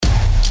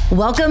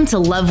Welcome to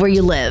Love Where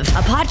You Live,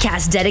 a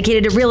podcast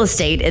dedicated to real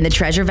estate in the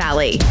Treasure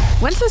Valley.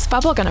 When's this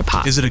bubble gonna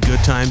pop? Is it a good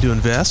time to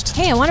invest?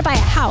 Hey, I want to buy a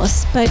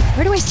house, but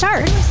where do I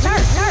start?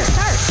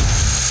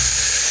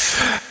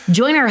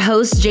 Join our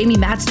hosts, Jamie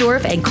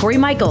Matzdorf and Corey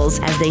Michaels,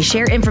 as they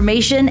share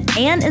information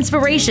and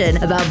inspiration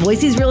about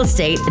Boise's real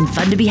estate and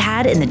fun to be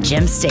had in the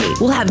Gem State.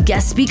 We'll have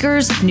guest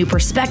speakers, new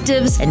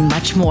perspectives, and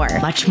much more.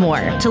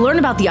 To learn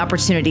about the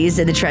opportunities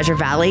in the Treasure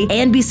Valley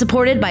and be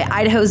supported by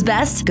Idaho's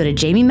Best, go to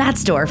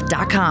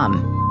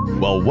jamiematzdorf.com.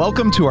 Well,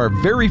 welcome to our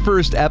very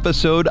first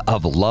episode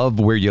of Love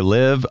Where You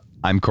Live.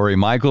 I'm Corey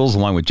Michaels,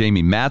 along with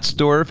Jamie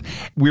Matzdorf.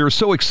 We are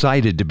so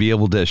excited to be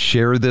able to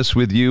share this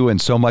with you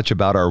and so much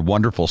about our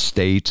wonderful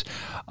state,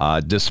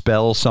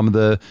 dispel some of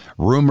the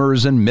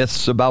rumors and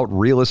myths about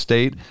real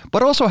estate,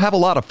 but also have a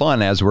lot of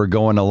fun as we're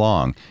going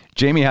along.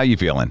 Jamie, how you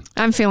feeling?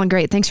 I'm feeling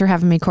great. Thanks for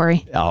having me,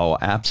 Corey. Oh,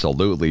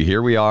 absolutely.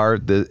 Here we are.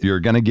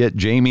 You're going to get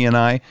Jamie and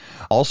I,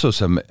 also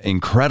some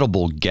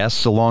incredible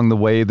guests along the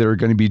way that are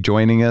going to be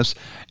joining us.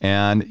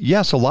 And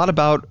yes, a lot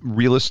about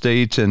real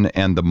estate and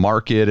the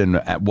market and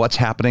what's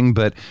happening,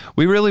 but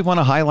we really want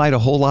to highlight a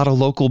whole lot of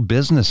local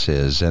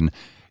businesses. And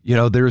you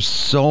know, there's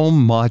so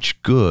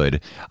much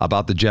good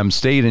about the Gem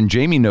State, and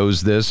Jamie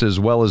knows this as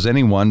well as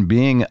anyone,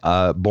 being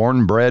a born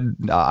and bred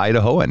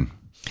Idahoan.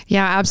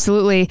 Yeah,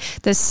 absolutely.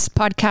 This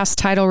podcast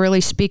title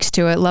really speaks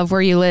to it. Love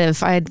Where You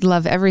Live. I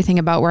love everything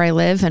about where I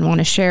live and want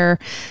to share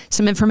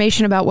some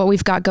information about what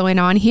we've got going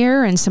on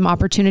here and some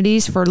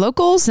opportunities for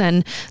locals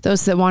and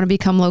those that want to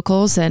become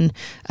locals and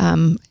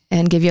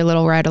give you a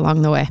little ride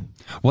along the way.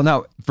 Well,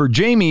 now, for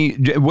Jamie,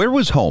 where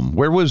was home?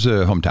 Where was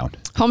hometown?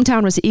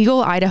 Hometown was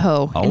Eagle,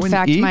 Idaho.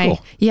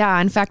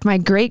 In fact, my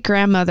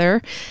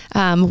great-grandmother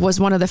was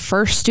one of the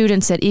first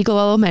students at Eagle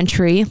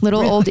Elementary,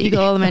 old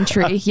Eagle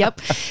Elementary.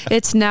 Yep.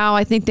 It's now,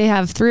 I think they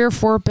have 3 or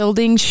 4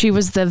 buildings. She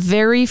was the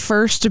very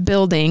first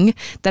building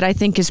that I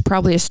think is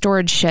probably a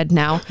storage shed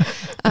now.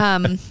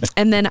 And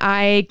then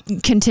I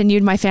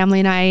continued, my family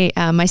and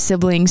I, my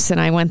siblings and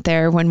I went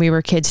there when we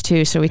were kids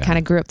too. So we kind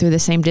of grew up through the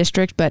same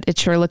district, but it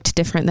sure looked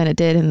different than it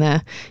did in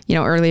the,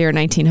 earlier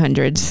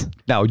 1900s.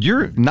 Now,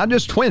 you're not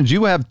just twins.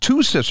 You have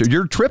 2 sisters.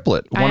 You're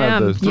triplet. One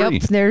of the 3.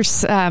 Yep.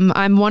 There's,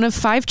 I'm one of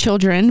 5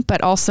 children,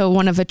 but also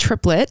one of a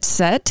triplet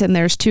set. And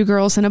there's 2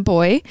 girls and a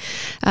boy.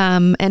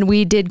 And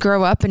we did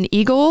grow up in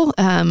Eagle.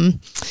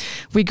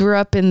 We grew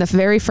up in the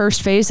very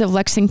first phase of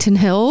Lexington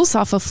Hills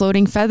off of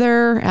Floating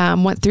Feather.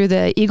 Went through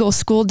the Eagle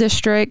School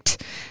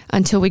District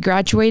until we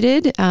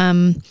graduated.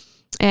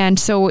 And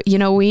so,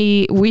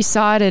 we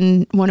saw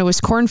it when it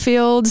was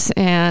cornfields,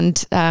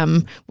 and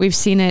we've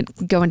seen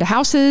it go into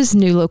houses,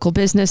 new local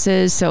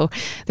businesses. So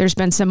there's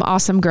been some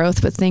awesome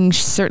growth, but things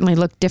certainly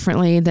look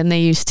differently than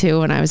they used to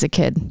when I was a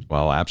kid.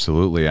 Well,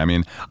 absolutely. I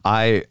mean,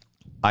 I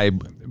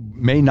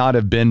may not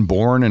have been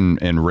born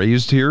and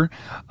raised here,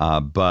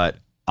 but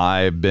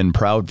I've been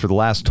proud for the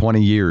last 20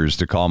 years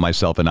to call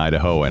myself an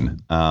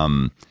Idahoan.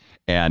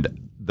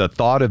 And the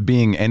thought of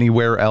being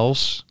anywhere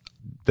else,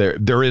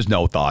 there is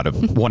no thought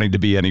of wanting to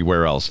be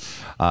anywhere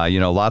else.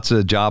 Lots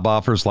of job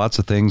offers, lots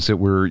of things that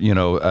were,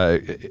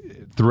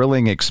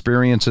 thrilling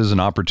experiences and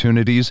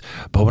opportunities.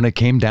 But when it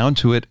came down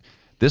to it,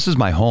 this is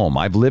my home.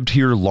 I've lived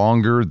here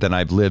longer than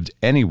I've lived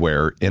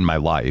anywhere in my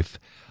life.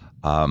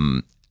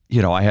 I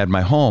had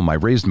my home. I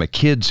raised my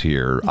kids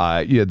here.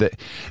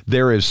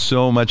 There is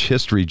so much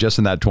history just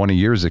in that 20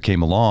 years that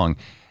came along.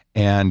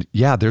 And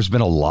yeah, there's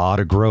been a lot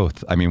of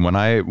growth. I mean, when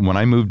I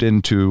moved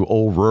into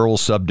old rural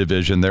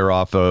subdivision there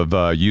off of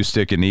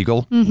Ustick and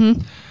Eagle,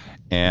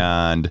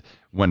 and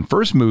when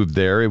first moved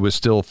there, it was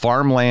still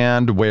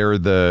farmland where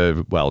it's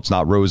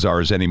not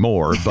Rosars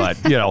anymore, but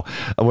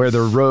where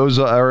the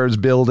Rosars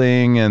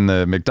building and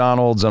the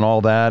McDonald's and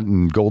all that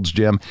and Gold's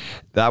Gym,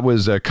 that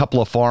was a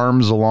couple of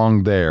farms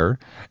along there.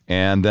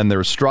 And then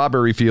there's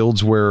strawberry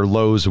fields where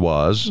Lowe's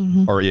was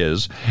or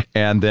is.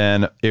 And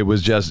then it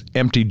was just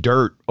empty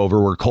dirt over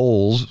where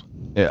Kohl's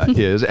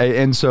is.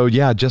 And so,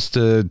 yeah, just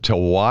to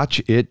watch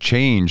it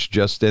change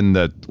just in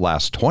the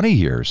last 20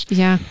 years.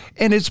 Yeah.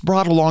 And it's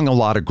brought along a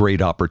lot of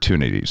great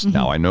opportunities.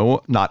 Now, I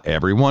know not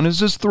everyone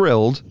is as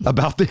thrilled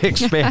about the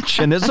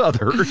expansion as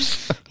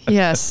others.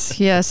 Yes.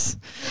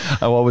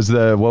 What was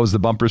the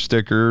bumper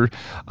sticker?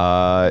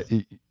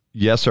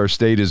 Yes, our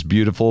state is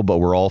beautiful, but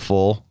we're all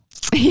full.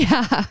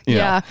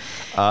 Yeah.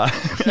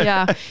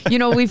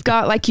 We've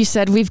got, like you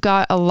said, we've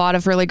got a lot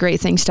of really great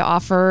things to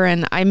offer,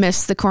 and I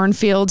miss the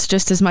cornfields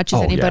just as much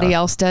as anybody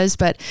else does,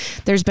 but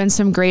there's been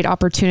some great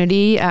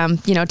opportunity,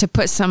 to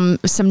put some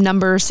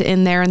numbers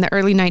in there. In the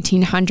early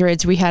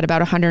 1900s, we had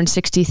about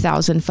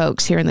 160,000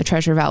 folks here in the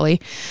Treasure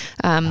Valley,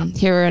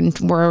 here, and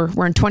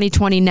we're in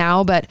 2020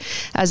 now, but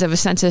as of a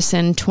census we're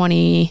in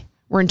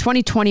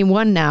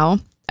 2021 now.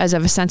 As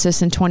of a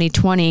census in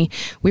 2020,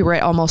 we were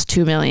at almost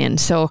 2 million.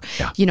 So,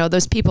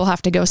 those people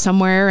have to go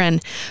somewhere.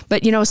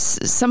 But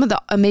some of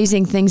the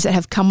amazing things that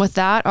have come with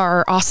that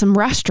are awesome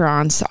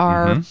restaurants,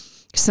 are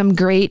some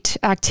great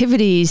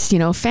activities,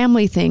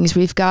 family things.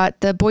 We've got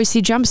the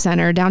Boise Jump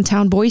Center,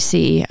 downtown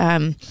Boise.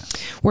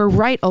 We're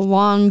right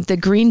along the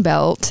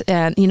Greenbelt,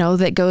 and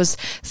that goes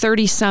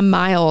 30 some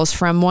miles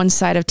from one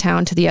side of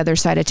town to the other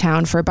side of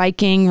town for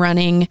biking,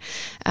 running,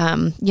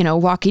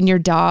 walking your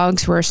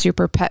dogs. We're a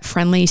super pet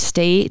friendly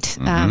state.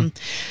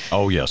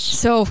 Oh yes.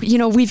 So,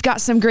 we've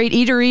got some great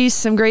eateries,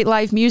 some great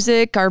live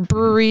music. Our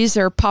breweries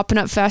are popping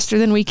up faster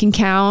than we can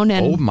count.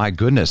 And oh my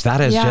goodness,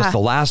 that is just the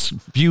last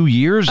few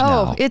years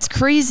now. Oh, it's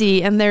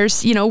crazy. And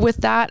there's, with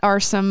that are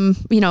some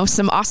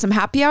awesome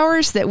happy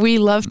hours that we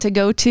love to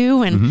go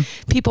to and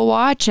people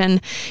watch.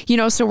 And,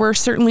 so we're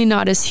certainly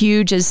not as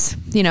huge as,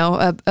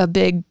 a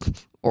big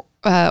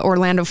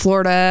Orlando,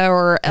 Florida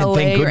or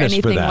LA or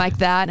anything like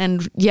that.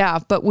 And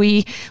but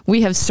we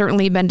have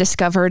certainly been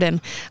discovered.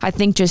 And I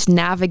think just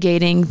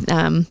navigating,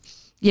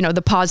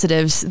 the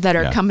positives that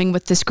are coming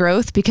with this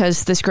growth,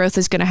 because this growth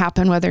is going to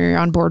happen whether you're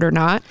on board or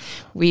not.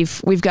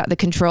 We've got the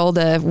control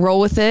to roll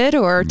with it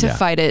or to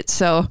fight it.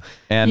 So,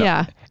 and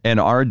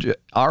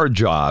our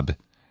job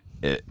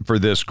for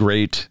this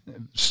great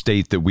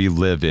state that we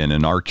live in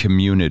and our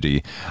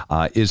community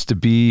is to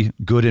be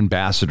good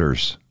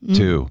ambassadors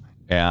too.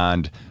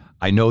 And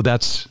I know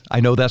that's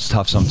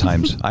tough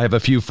sometimes. I have a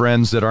few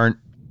friends that aren't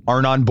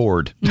on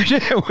board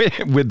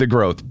with the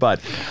growth, but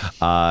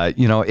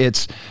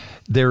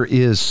there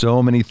is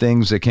so many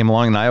things that came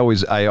along. And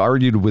I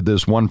argued with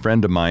this one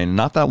friend of mine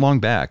not that long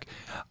back,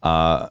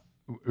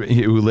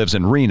 who lives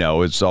in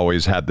Reno. It's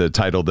always had the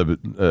title,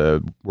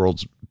 the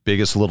world's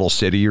biggest little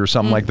city or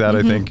something like that.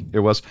 I think it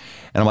was.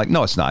 And I'm like,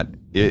 no, it's not.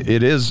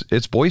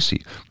 It's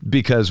Boise,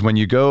 because when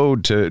you go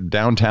to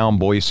downtown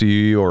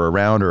Boise or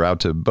around or out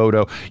to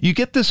Bodo, you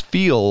get this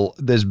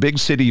big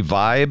city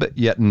vibe,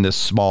 yet in this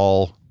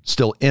small,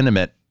 still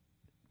intimate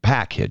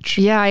package.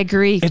 Yeah, I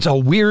agree. It's a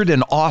weird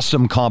and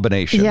awesome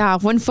combination. Yeah,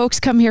 when folks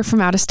come here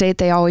from out of state,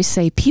 they always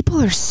say, people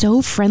are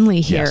so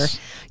friendly here. Yes.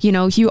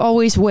 You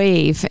always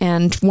wave.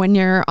 And when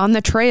you're on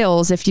the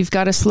trails, if you've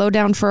got to slow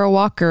down for a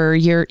walker,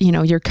 you're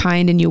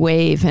kind and you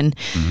wave. And,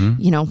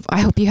 I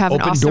hope you have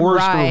an awesome doors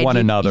ride. For one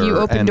another.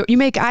 You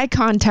make eye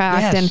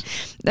contact. Yes.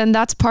 And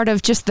that's part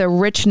of just the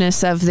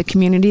richness of the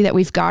community that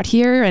we've got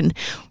here. And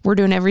we're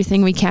doing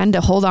everything we can to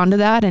hold on to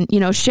that and,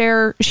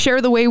 share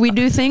the way we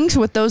do things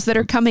with those that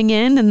are coming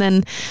in. And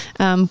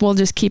then we'll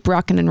just keep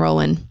rocking and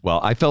rolling.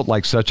 Well, I felt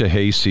like such a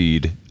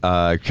hayseed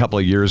a couple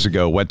of years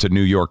ago. Went to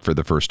New York for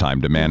the first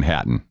time, to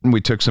Manhattan.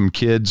 We took some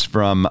kids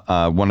from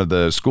one of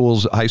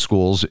the high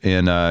schools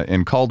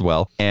in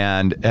Caldwell,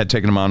 and had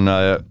taken them on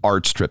an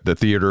arts trip, the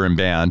theater and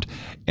band,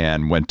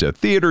 and went to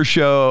theater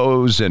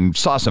shows and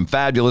saw some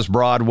fabulous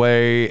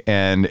Broadway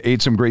and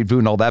ate some great food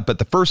and all that. But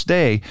the first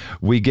day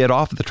we get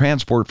off the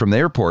transport from the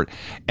airport,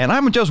 and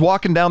I'm just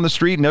walking down the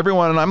street, and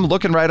I'm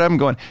looking right at them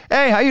going,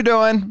 hey, how you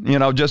doing?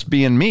 Just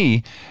being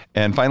me.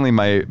 And finally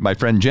my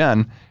friend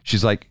Jen,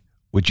 she's like,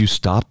 would you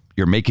stop?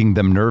 You're making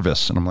them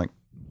nervous. And I'm like,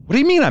 what do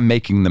you mean I'm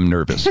making them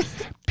nervous?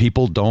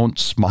 People don't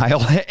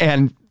smile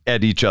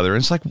at each other.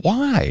 And it's like,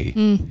 why?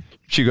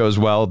 She goes,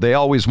 well, they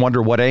always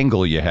wonder what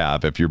angle you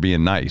have if you're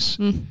being nice.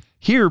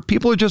 Here,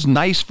 people are just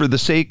nice for the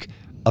sake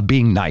of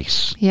being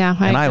nice. Yeah,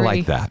 I agree. I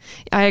like that.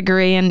 I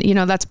agree. And,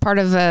 that's part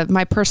of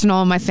my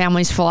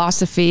family's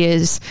philosophy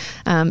is,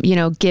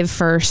 give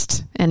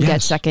first and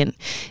get second.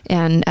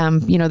 And,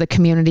 the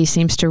community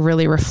seems to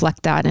really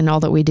reflect that in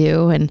all that we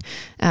do. And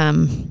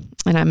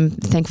I'm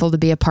thankful to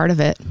be a part of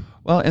it.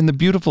 Well, and the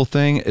beautiful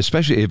thing,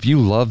 especially if you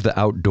love the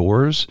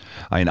outdoors,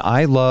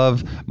 I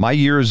love my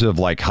years of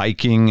like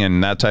hiking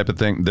and that type of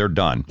thing. They're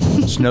done.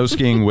 Snow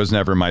skiing was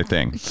never my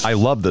thing. I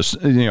love this,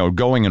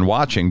 going and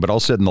watching, but I'll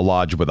sit in the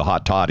lodge with a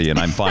hot toddy and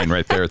I'm fine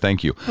right there.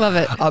 Thank you. Love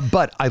it.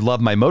 But I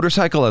love my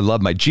motorcycle. I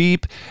love my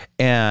Jeep.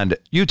 And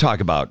you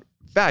talk about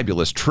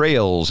fabulous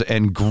trails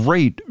and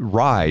great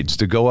rides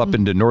to go up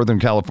into Northern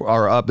California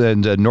or up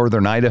into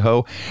Northern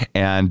Idaho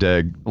and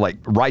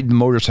ride the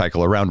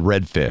motorcycle around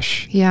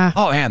redfish. Yeah.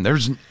 Oh man,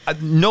 there's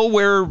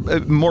nowhere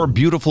more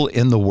beautiful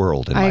in the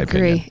world, in my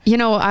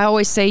opinion. I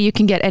always say you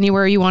can get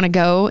anywhere you want to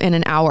go in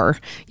an hour.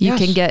 You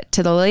can get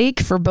to the lake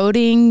for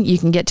boating. You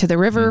can get to the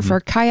river for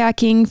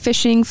kayaking,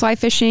 fishing, fly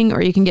fishing,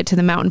 or you can get to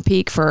the mountain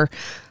peak for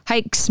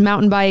hikes,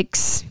 mountain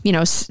bikes,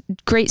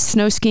 great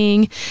snow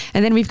skiing.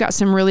 And then we've got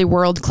some really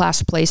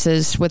world-class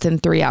places within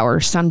 3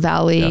 hours. Sun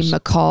Valley,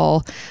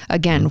 McCall,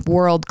 again,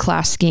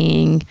 world-class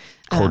skiing.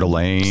 Coeur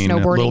d'Alene,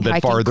 snowboarding, a little bit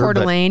hiking, farther. Coeur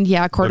d'Alene,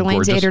 Coeur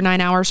d'Alene's 8 or 9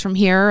 hours from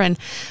here. And,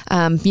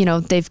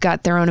 they've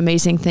got their own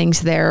amazing things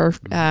there.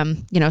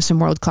 Some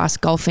world-class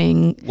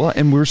golfing. Well,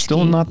 and we're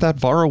still not that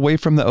far away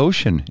from the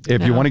ocean.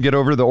 If you want to get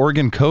over to the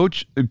Oregon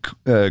coast,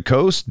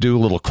 do a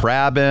little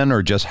crabbing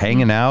or just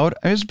hanging out.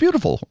 It's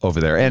beautiful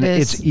over there. And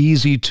it's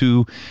easy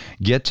to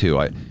get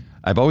to.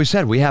 I've always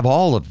said we have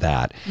all of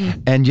that.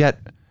 And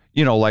yet,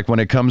 like when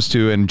it comes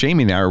to, and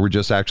Jamie and I were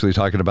just actually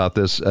talking about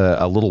this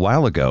a little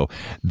while ago,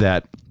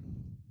 that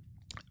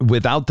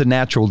without the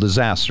natural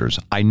disasters.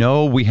 I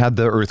know we had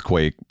the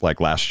earthquake like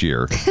last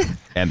year,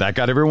 and that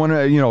got everyone,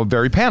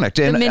 very panicked.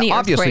 And the mini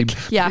obviously,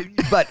 earthquake. Yeah.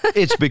 But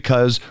it's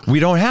because we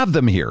don't have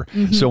them here.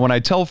 Mm-hmm. So when I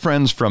tell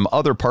friends from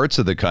other parts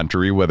of the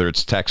country, whether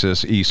it's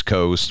Texas, East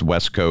Coast,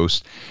 West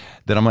Coast,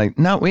 that I'm like,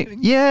 no,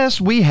 yes,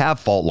 we have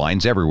fault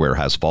lines. Everywhere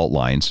has fault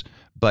lines,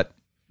 but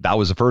that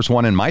was the first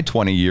one in my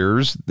 20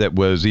 years that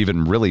was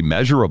even really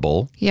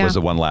measurable. Yeah. Was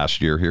the one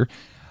last year here.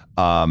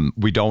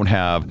 We don't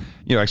have,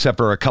 except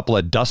for a couple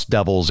of dust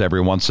devils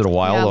every once in a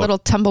while. Yeah, a little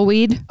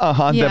tumbleweed.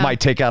 That might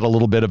take out a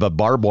little bit of a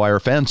barbed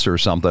wire fence or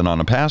something on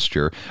a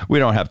pasture. We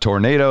don't have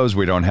tornadoes.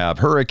 We don't have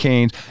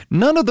hurricanes.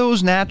 None of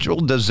those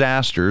natural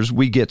disasters.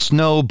 We get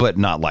snow, but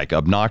not like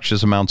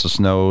obnoxious amounts of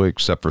snow,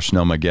 except for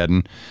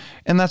Snowmageddon.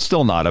 And that's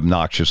still not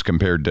obnoxious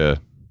compared to,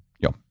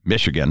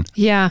 Michigan.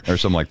 Yeah. Or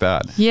something like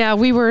that. Yeah,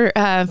 we were,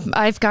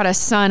 I've got a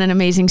son, an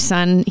amazing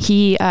son.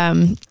 He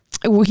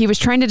was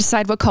trying to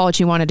decide what college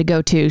he wanted to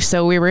go to.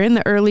 So we were in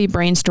the early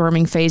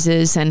brainstorming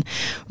phases, and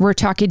we're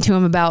talking to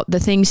him about the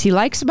things he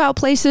likes about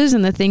places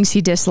and the things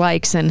he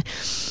dislikes. And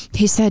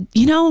he said,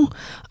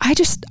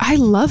 I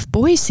love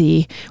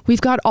Boise. We've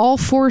got all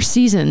 4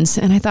 seasons.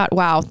 And I thought,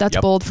 wow, that's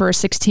bold for a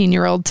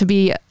 16-year-old to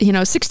be,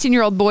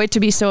 16-year-old boy to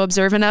be so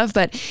observant of,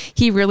 but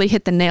he really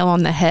hit the nail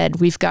on the head.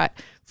 We've got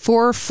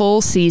 4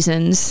 full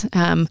seasons.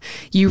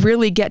 You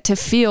really get to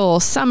feel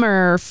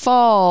summer,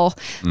 fall,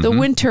 the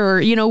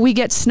winter. We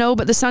get snow,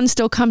 but the sun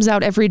still comes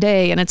out every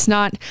day. And it's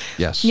not,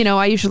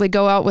 I usually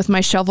go out with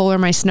my shovel or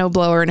my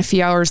snowblower, and a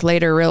few hours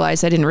later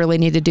realize I didn't really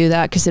need to do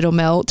that because it'll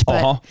melt.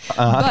 But,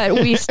 but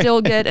we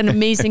still get an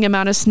amazing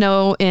amount of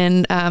snow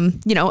in,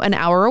 an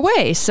hour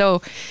away.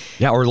 So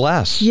or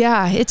less.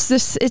 Yeah,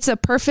 it's a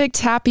perfect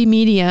happy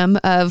medium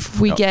of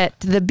we get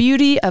the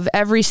beauty of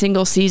every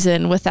single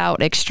season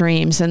without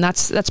extremes. And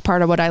that's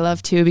part of what I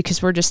love too,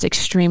 because we're just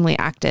extremely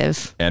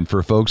active. And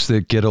for folks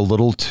that get a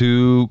little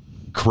too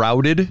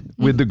crowded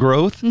with the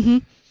growth,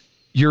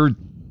 you're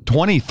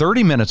 20,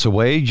 30 minutes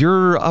away.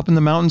 You're up in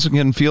the mountains and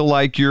can feel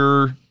like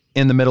you're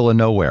in the middle of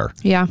nowhere.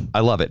 Yeah.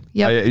 I love it.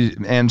 Yep.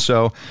 And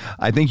so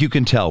I think you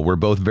can tell we're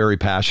both very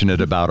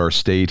passionate about our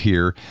state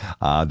here,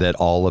 that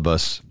all of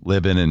us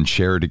live in and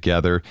share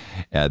together.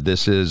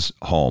 This is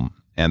home.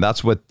 And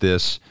that's what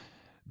this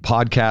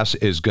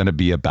podcast is going to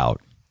be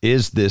about.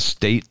 Is this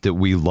state that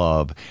we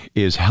love,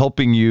 is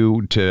helping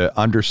you to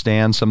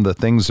understand some of the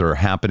things that are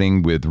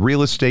happening with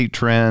real estate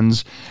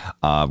trends,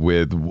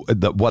 with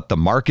what the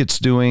market's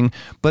doing,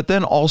 but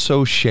then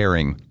also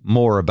sharing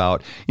more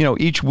about,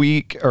 each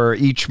week or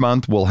each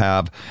month we'll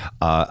have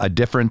a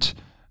different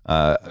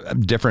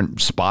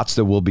spots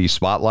that we'll be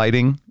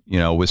spotlighting,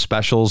 with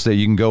specials that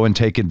you can go and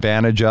take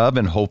advantage of.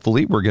 And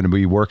hopefully we're going to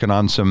be working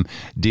on some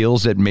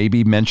deals that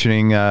maybe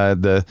mentioning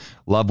the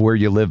Love Where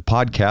You Live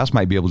podcast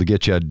might be able to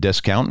get you a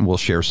discount. And we'll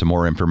share some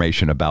more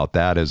information about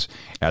that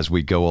as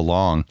we go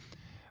along.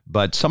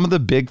 But some of the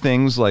big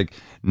things like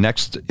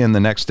in the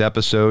next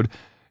episode,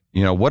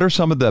 what are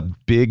some of the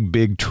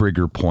big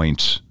trigger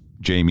points,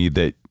 Jamie,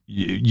 that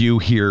you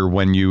hear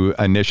when you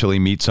initially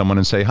meet someone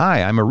and say,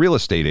 hi, I'm a real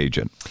estate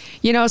agent?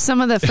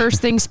 Some of the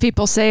first things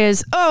people say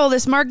is, oh,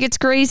 this market's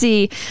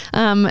crazy.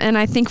 And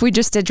I think we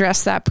just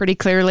addressed that pretty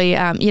clearly.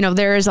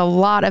 There is a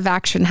lot of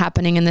action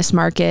happening in this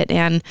market,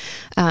 and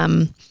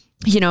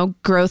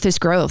growth is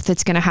growth.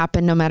 It's going to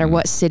happen no matter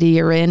what city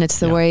you're in.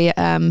 It's the way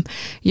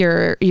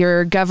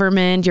your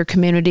government, your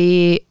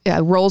community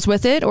rolls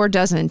with it or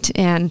doesn't.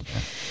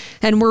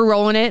 And we're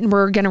rolling it, and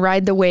we're going to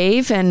ride the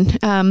wave.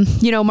 And,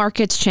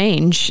 markets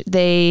change.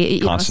 They,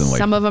 constantly.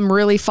 Some of them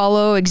really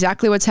follow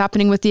exactly what's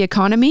happening with the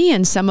economy,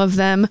 and some of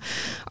them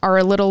are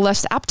a little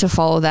less apt to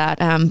follow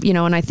that.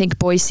 And I think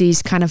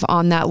Boise's kind of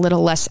on that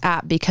little less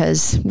apt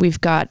because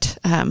we've got,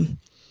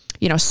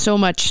 so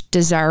much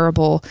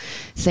desirable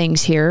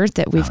things here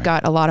that we've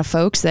got a lot of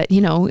folks that,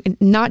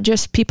 not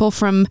just people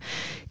from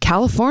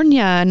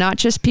California, not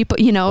just people,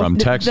 from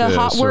Texas, the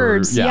hot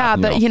words.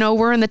 But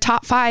we're in the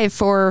top 5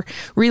 for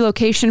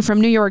relocation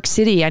from New York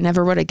City. I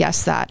never would have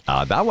guessed that.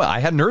 That one, I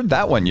hadn't heard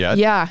that one yet.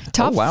 Yeah.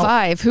 Top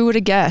 5. Who would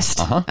have guessed?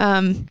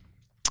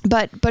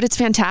 But it's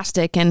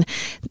fantastic. And,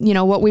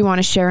 what we want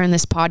to share in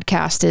this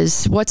podcast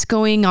is what's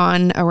going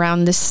on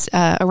around this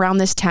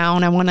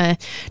town. I want to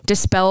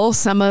dispel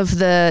some of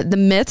the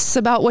myths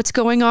about what's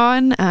going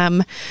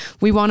on.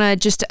 We want to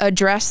just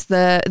address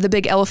the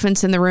big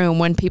elephants in the room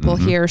when people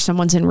hear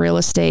someone's in real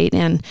estate,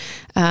 and,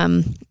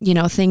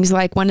 things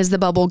like, when is the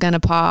bubble going to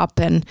pop,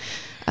 and,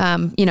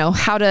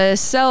 how to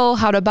sell,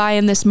 how to buy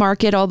in this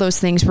market, all those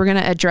things we're going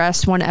to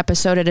address one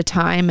episode at a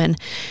time. And,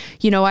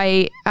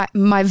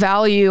 my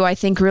value, I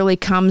think, really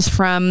comes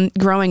from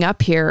growing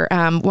up here.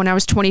 When I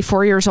was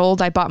 24 years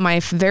old, I bought my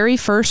very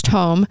first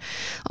home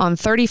on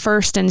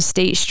 31st and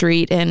State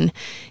Street in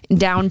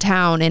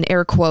downtown, in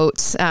air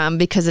quotes,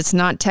 because it's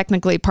not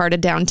technically part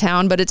of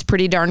downtown, but it's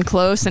pretty darn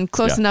close, and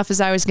close enough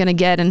as I was going to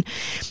get. And,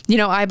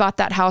 I bought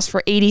that house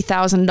for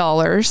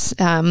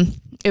 $80,000.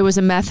 It was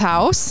a meth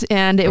house,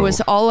 and it was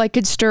all I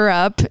could stir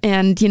up.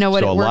 And you know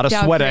what? So it a lot of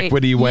sweat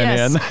equity went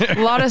in.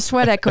 A lot of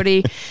sweat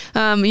equity.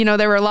 You know,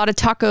 there were a lot of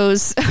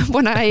tacos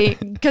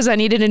because I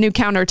needed a new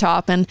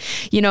countertop, and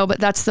you know, but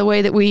that's the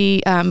way that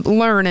we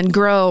learn and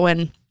grow.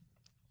 And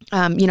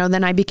you know,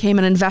 then I became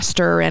an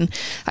investor, and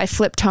I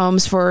flipped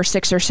homes for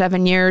 6 or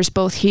 7 years,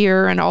 both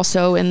here and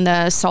also in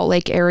the Salt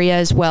Lake area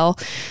as well.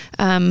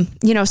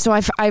 You know, so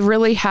I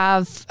really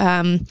have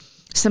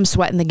some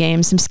sweat in the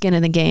game, some skin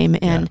in the game,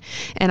 and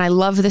I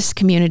love this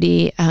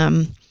community.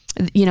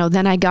 You know,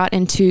 then I got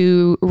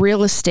into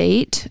real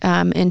estate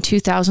in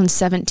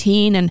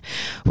 2017, and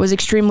was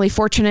extremely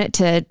fortunate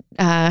to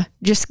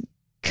just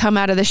come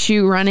out of the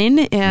shoe running,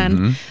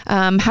 and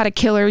had a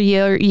killer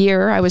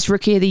year. I was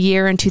Rookie of the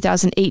Year in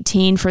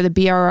 2018 for the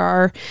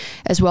BRR,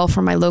 as well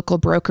for my local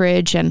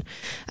brokerage. And,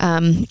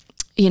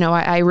 you know,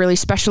 I really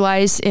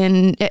specialize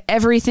in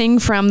everything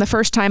from the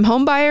first time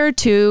home buyer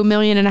to $1.5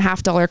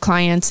 million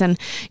clients. And,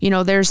 you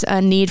know, there's a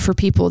need for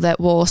people that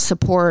will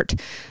support,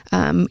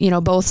 you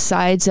know, both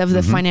sides of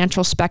the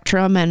financial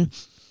spectrum. And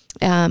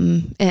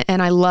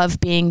I love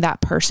being that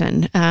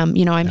person.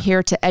 You know, I'm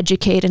here to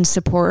educate and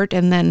support,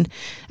 and then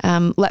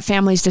let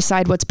families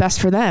decide what's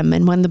best for them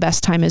and when the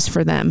best time is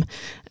for them.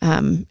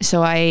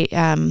 So I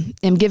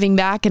am giving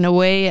back in a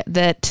way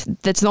that's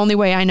the only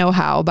way I know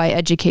how, by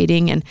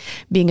educating and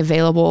being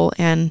available.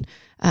 And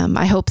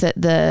I hope that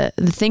the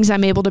things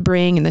I'm able to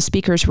bring and the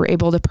speakers we're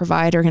able to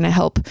provide are going to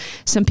help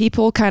some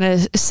people kind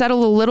of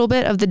settle a little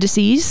bit of the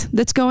disease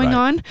that's going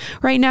on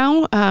right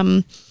now.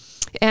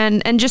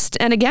 And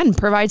again,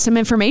 provide some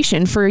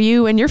information for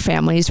you and your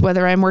families,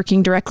 whether I'm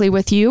working directly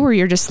with you or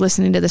you're just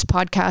listening to this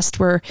podcast.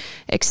 We're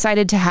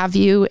excited to have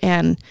you,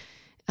 and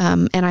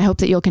I hope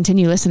that you'll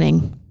continue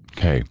listening.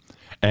 Okay.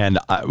 And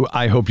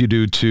I hope you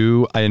do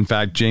too. In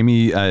fact,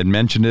 Jamie had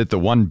mentioned it. The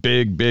one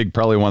big,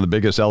 probably one of the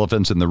biggest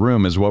elephants in the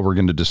room is what we're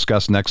going to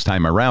discuss next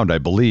time around, I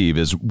believe,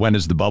 is when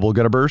is the bubble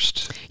going to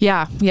burst?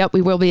 Yeah. Yep.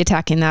 We will be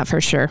attacking that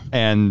for sure.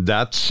 And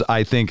that's,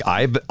 I think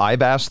I've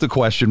asked the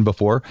question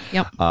before.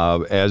 Yep.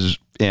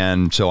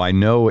 And so I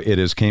know it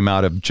has came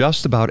out of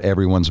just about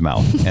everyone's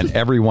mouth, and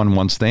everyone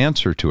wants the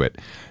answer to it.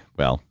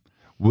 Well,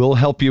 we'll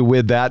help you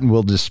with that, and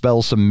we'll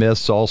dispel some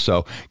myths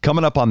also.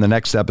 Coming up on the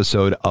next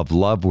episode of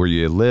Love Where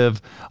You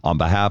Live, on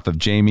behalf of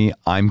Jamie,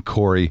 I'm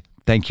Corey.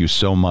 Thank you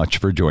so much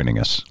for joining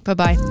us.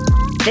 Bye-bye.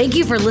 Thank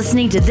you for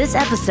listening to this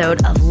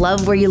episode of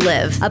Love Where You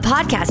Live, a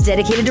podcast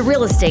dedicated to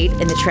real estate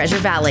in the Treasure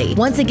Valley.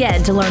 Once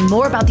again, to learn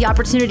more about the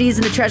opportunities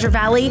in the Treasure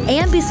Valley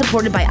and be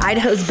supported by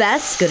Idaho's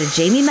Best, go to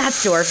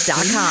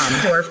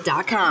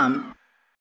JamieMatsdorf.com.